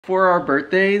For our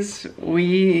birthdays,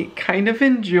 we kind of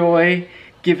enjoy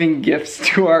giving gifts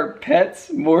to our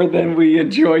pets more than we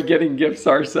enjoy getting gifts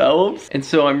ourselves. And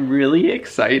so I'm really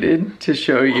excited to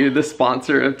show you the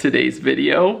sponsor of today's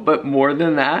video, but more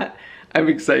than that, I'm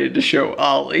excited to show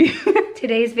Ollie.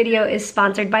 Today's video is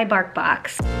sponsored by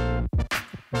BarkBox.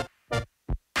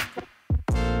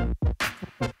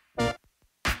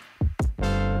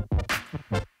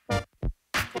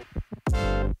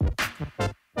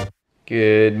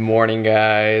 Good morning,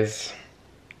 guys.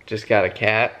 Just got a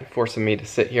cat forcing me to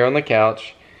sit here on the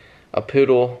couch, a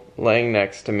poodle laying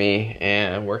next to me,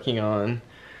 and working on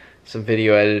some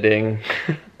video editing.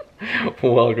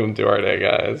 Welcome to our day,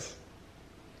 guys.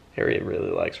 Harry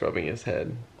really likes rubbing his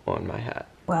head on my hat.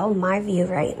 Well, my view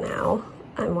right now,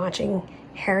 I'm watching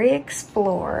Harry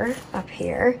explore up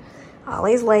here.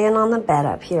 Ollie's laying on the bed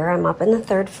up here. I'm up in the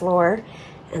 3rd floor,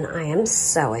 and I am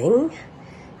sewing.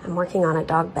 I'm working on a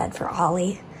dog bed for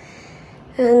Ollie.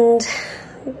 And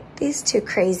these two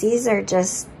crazies are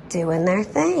just doing their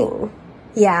thing.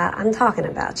 Yeah, I'm talking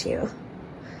about you.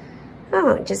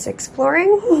 Oh, just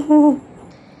exploring?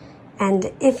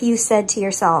 And if you said to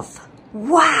yourself,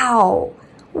 wow,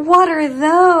 what are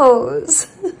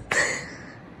those?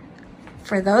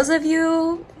 For those of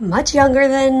you much younger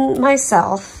than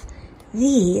myself,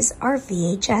 these are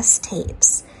VHS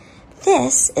tapes.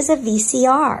 This is a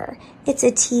VCR. It's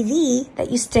a TV that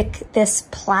you stick this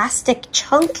plastic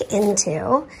chunk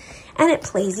into, and it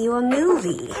plays you a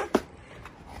movie.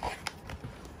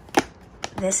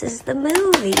 This is the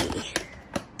movie.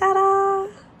 Ta-da!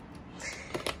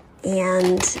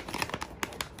 And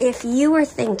if you were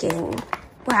thinking,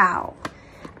 wow,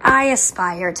 I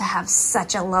aspire to have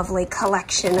such a lovely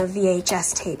collection of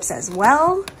VHS tapes as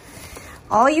well,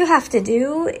 all you have to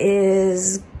do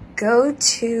is go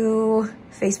to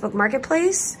Facebook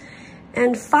Marketplace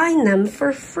and find them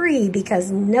for free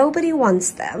because nobody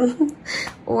wants them.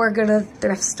 Or go to the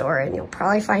thrift store and you'll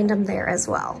probably find them there as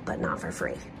well, but not for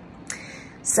free.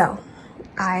 So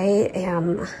I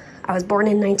was born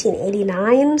in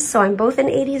 1989, so I'm both an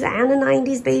 80s and a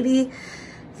 90s baby.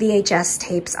 VHS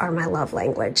tapes are my love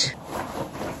language.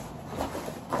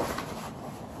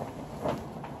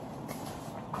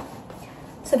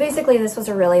 So basically this was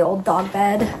a really old dog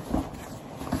bed,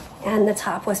 and the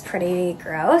top was pretty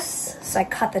gross. So I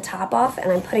cut the top off,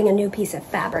 and I'm putting a new piece of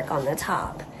fabric on the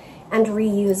top and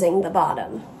reusing the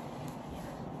bottom.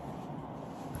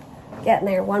 Getting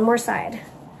there, one more side.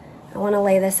 I want to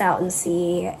lay this out and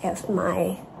see if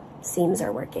my seams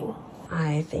are working.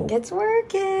 I think it's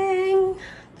working.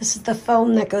 This is the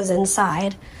foam that goes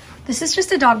inside. This is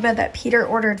just a dog bed that Peter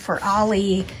ordered for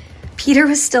Ollie. Peter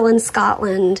was still in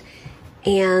Scotland,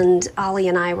 and Ollie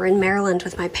and I were in Maryland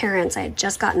with my parents. I had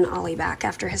just gotten Ollie back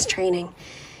after his training.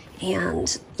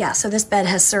 And yeah, so this bed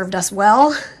has served us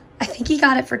well. I think he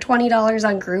got it for $20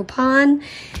 on Groupon.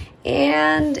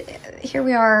 And here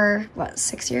we are, what,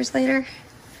 6 years later?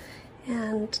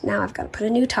 And now I've got to put a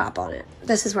new top on it.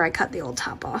 This is where I cut the old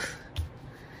top off.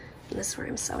 And this is where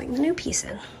I'm sewing the new piece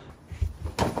in.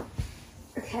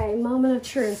 Okay, moment of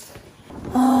truth.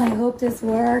 Oh, I hope this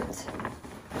worked.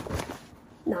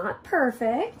 Not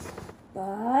perfect,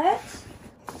 but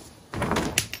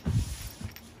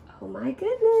oh my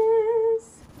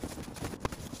goodness.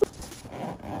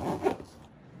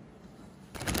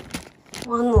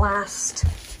 One last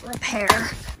repair.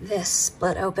 This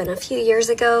split open a few years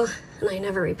ago and I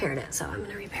never repaired it, so I'm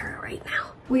gonna repair it right now.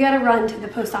 We gotta run to the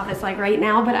post office like right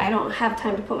now, but I don't have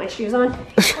time to put my shoes on.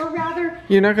 Or rather,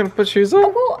 You're not gonna put shoes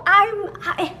on? Well,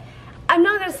 I'm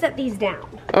not gonna set these down.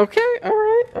 Okay,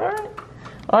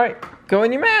 all right, go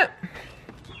in your mat.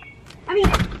 I mean,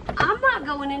 I'm not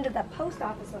going into the post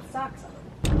office with socks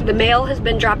on. The mail has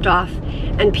been dropped off,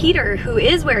 and Peter, who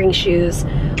is wearing shoes,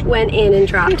 went in and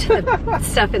dropped the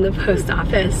stuff in the post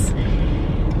office.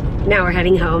 Now we're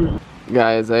heading home.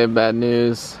 Guys, I have bad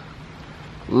news.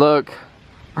 Look,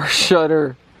 our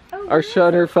shutter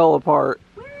fell apart.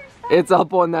 Where is that? It's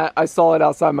up on that, I saw it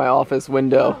outside my office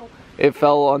window. Oh. It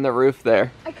fell on the roof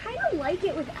there. I kind of like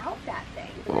it without that thing.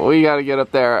 We gotta get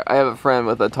up there. I have a friend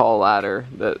with a tall ladder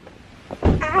that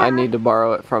I need to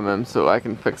borrow it from him so I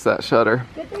can fix that shutter.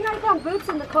 Good thing I got boots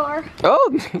in the car.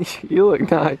 Oh, you look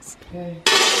nice. Okay.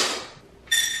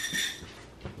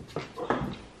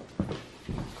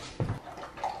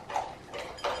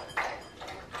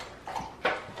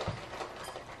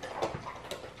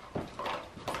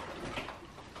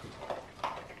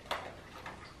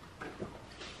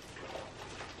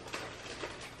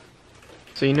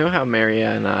 So you know how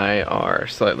Maria and I are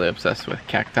slightly obsessed with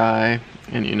cacti,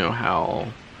 and you know how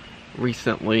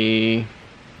recently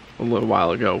a little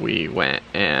while ago we went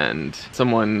and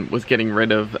someone was getting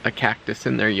rid of a cactus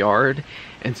in their yard,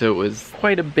 and so it was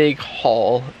quite a big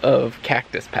haul of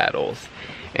cactus paddles.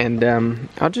 And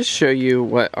I'll just show you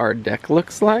what our deck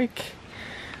looks like.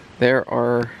 There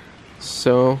are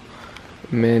so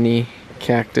many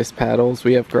cactus paddles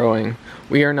we have growing.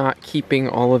 We are not keeping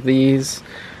all of these,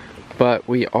 but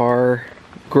we are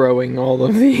growing all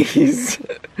of these.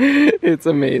 It's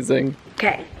amazing.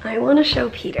 Okay, I want to show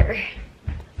Peter.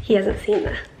 He hasn't seen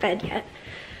the bed yet.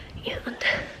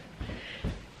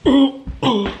 And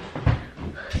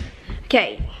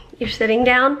okay, you're sitting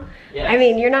down? Yes. I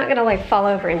mean, you're not gonna like fall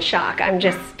over in shock. I'm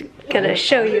just gonna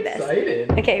show you this.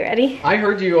 Excited. Okay, ready? I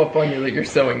heard you up on your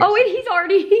sew. Oh wait, he's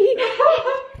already,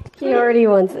 he already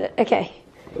wants it. Okay,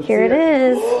 here it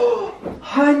is.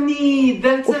 Honey,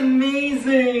 that's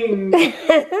amazing.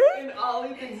 And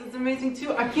Ollie thinks it's amazing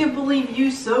too. I can't believe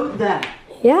you sewed that.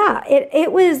 Yeah,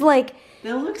 it was like,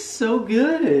 that looks so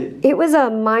good. It was a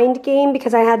mind game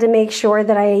because I had to make sure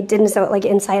that I didn't sew it like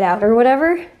inside out or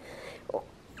whatever.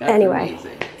 That's anyway,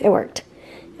 amazing. It worked.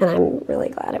 And I'm really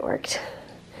glad it worked.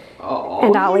 Oh,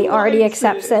 and Ollie already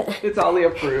accepts it. It's Ollie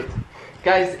approved.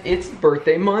 Guys, it's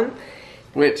birthday month,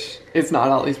 which it's not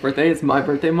Ollie's birthday, it's my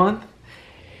birthday month.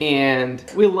 And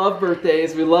we love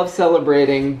birthdays, we love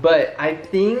celebrating, but I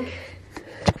think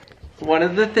one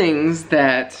of the things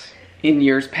that in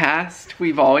years past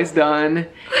we've always done,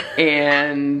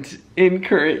 and in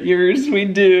current years we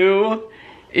do,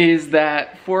 is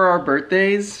that for our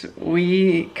birthdays,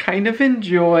 we kind of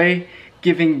enjoy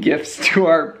giving gifts to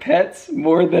our pets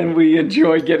more than we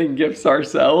enjoy getting gifts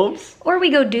ourselves. Or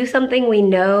we go do something we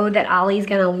know that Ollie's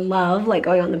gonna love, like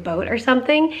going on the boat or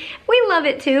something. We love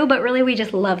it too, but really we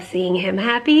just love seeing him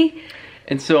happy.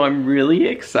 And so I'm really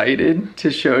excited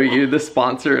to show you the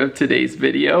sponsor of today's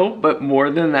video, but more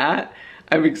than that,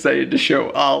 I'm excited to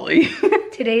show Ollie.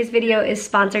 Today's video is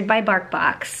sponsored by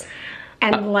BarkBox.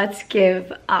 And let's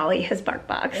give Ollie his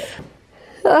BarkBox.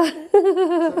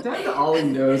 Sometimes Ollie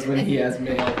knows when he has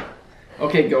mail.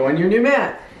 Okay, go on your new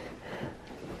mat.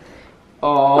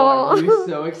 Oh, are you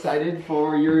so excited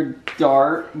for your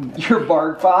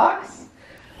BarkBox?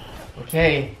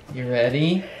 Okay, you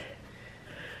ready?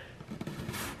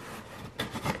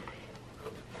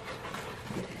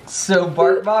 So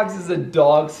BarkBox is a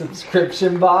dog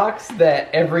subscription box that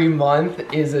every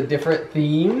month is a different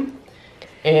theme.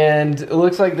 And it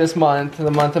looks like this month,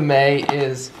 the month of May,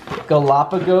 is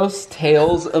Galapagos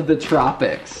Tales of the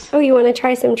Tropics. Oh, you want to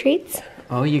try some treats?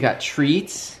 Oh, you got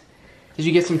treats? Did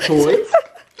you get some toys?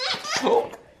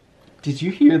 Oh, did you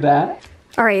hear that?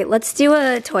 All right, let's do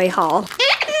a toy haul.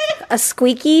 A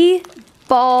squeaky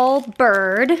ball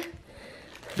bird.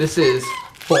 This is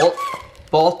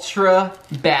Baltra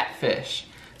Batfish.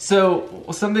 So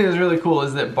something that's really cool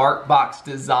is that BarkBox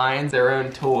designs their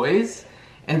own toys.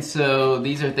 And so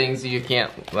these are things that you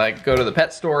can't like go to the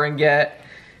pet store and get.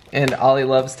 And Ollie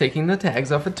loves taking the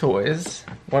tags off of toys.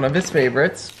 One of his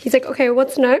favorites. He's like, okay,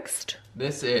 what's next?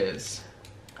 This is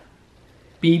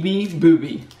BB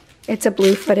Booby. It's a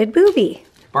blue-footed booby.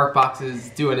 BarkBox is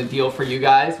doing a deal for you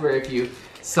guys where if you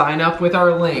sign up with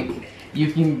our link,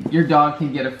 your dog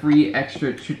can get a free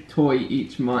extra toy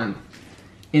each month.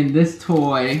 In this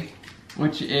toy,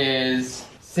 which is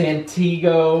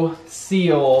Santiago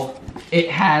Seal, it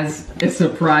has a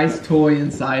surprise toy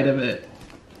inside of it.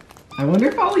 I wonder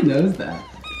if Ollie knows that.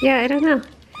 Yeah, I don't know.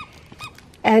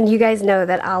 And you guys know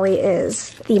that Ollie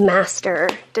is the master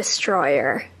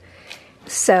destroyer.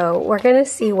 So we're gonna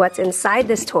see what's inside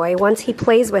this toy. Once he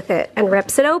plays with it and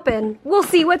rips it open, we'll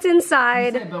see what's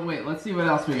inside. But wait, let's see what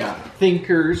else we got.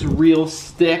 Thinkers Real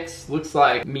Sticks, looks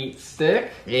like meat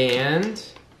stick, and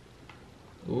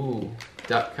ooh,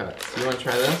 duck cuts. You wanna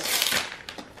try this?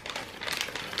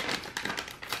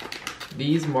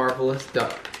 These marvelous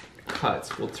duck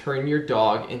cuts will turn your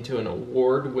dog into an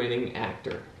award-winning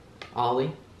actor.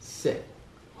 Ollie, sit.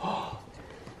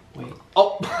 Wait.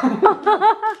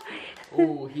 Oh!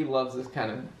 Ooh, he loves this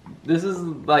kind of... This is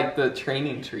like the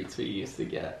training treats we used to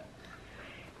get.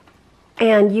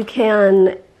 And you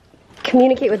can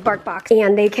communicate with BarkBox,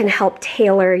 and they can help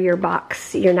tailor your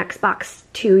box, your next box,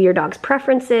 to your dog's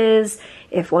preferences.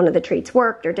 If one of the treats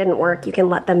worked or didn't work, you can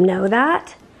let them know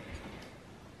that.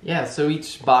 Yeah, so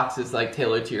each box is like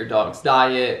tailored to your dog's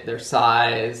diet, their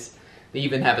size. They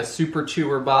even have a super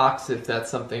chewer box if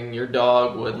that's something your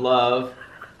dog would love.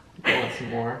 You want some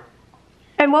more?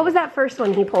 And what was that first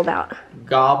one he pulled out?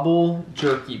 Gobble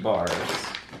jerky bars.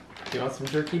 Do you want some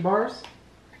jerky bars?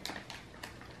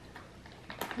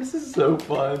 This is so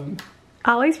fun.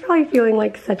 Ollie's probably feeling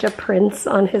like such a prince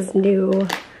on his new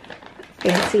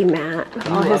fancy mat with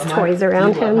all his toys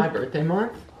around him. Do you love my birthday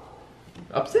month?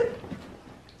 Up sit.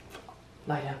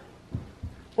 Lie down.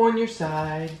 On your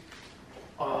side.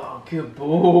 Oh, good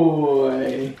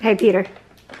boy. Hey, Peter.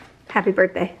 Happy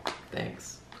birthday.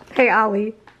 Thanks. Hey,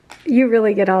 Ollie. You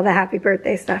really get all the happy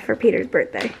birthday stuff for Peter's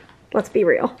birthday. Let's be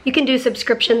real. You can do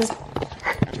subscriptions.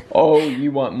 Oh,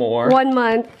 you want more? 1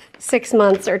 month, 6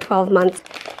 months, or 12 months.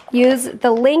 Use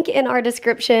the link in our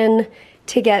description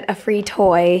to get a free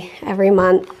toy every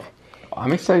month.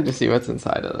 I'm excited to see what's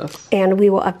inside of this. And we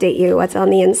will update you what's on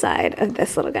the inside of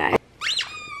this little guy.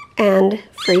 And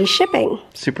free shipping.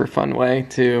 Super fun way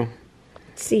to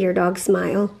see your dog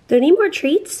smile. Do there any more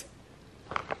treats?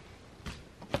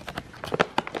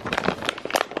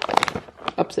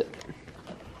 Up sit.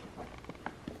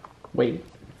 Wait.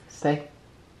 Stay.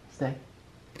 Stay.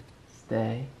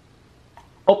 Stay.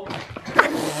 Oh!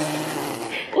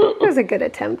 That was a good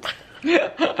attempt.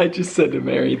 I just said to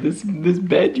Mary, this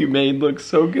bed you made looks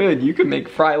so good. You can make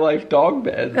Frey Life dog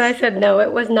beds. I said no,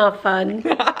 it was not fun.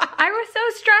 I was so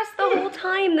stressed the whole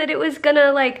time that it was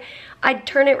gonna, like, I'd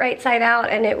turn it right side out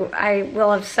and I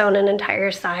will have sewn an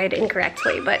entire side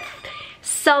incorrectly, but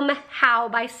somehow,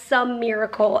 by some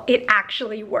miracle, it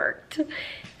actually worked.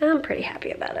 I'm pretty happy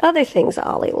about it. Other things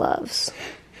Ollie loves.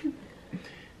 Do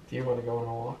you want to go on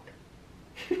a walk?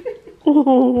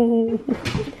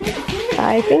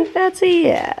 I think that's a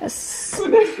yes.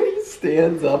 Whenever he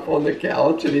stands up on the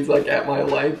couch and he's like, at my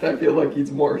length, I feel like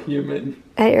he's more human.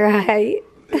 At your height?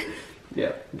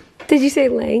 Yeah. Did you say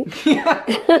length? Yeah.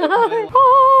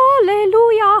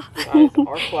 Hallelujah. Guys,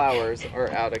 our flowers are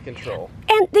out of control.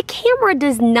 And the camera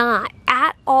does not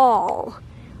at all.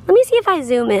 Let me see if I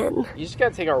zoom in. You just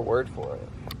gotta take our word for it.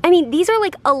 I mean, these are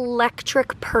like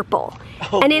electric purple.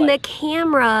 Oh, and in the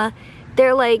camera,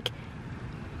 they're like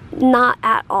not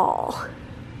at all.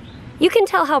 You can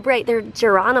tell how bright their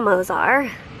geronimos are.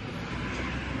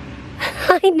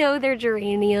 I know they're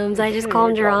geraniums. I just call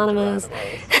them geronimos.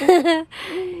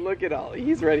 Look at Ollie.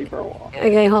 He's ready for a walk.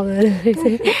 Okay, hold on.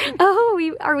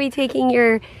 Oh, are we taking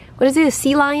your, what is it, a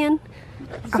sea lion?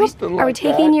 Are we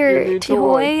taking your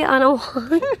toy on a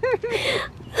walk?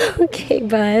 Okay,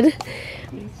 bud.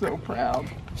 He's so proud.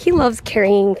 He loves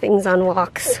carrying things on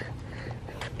walks.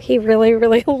 He really,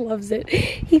 really loves it.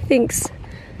 He thinks,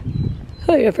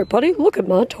 hey everybody, look at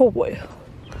my toy.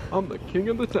 I'm the king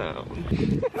of the town. I'm trying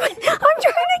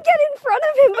to get in front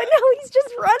of him, but now he's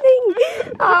just running.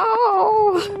 Oh.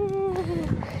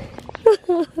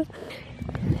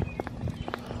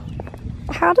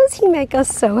 How does he make us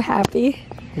so happy?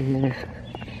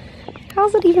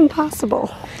 How's it even possible?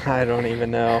 I don't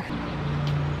even know.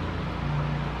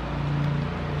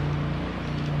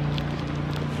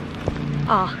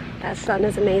 Oh, that sun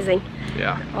is amazing.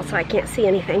 Yeah. Also, I can't see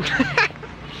anything.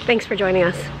 Thanks for joining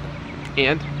us.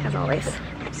 And? As always.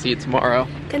 See you tomorrow.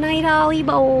 Good night, Ollie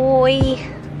boy.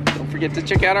 Don't forget to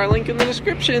check out our link in the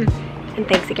description. And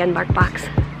thanks again, BarkBox.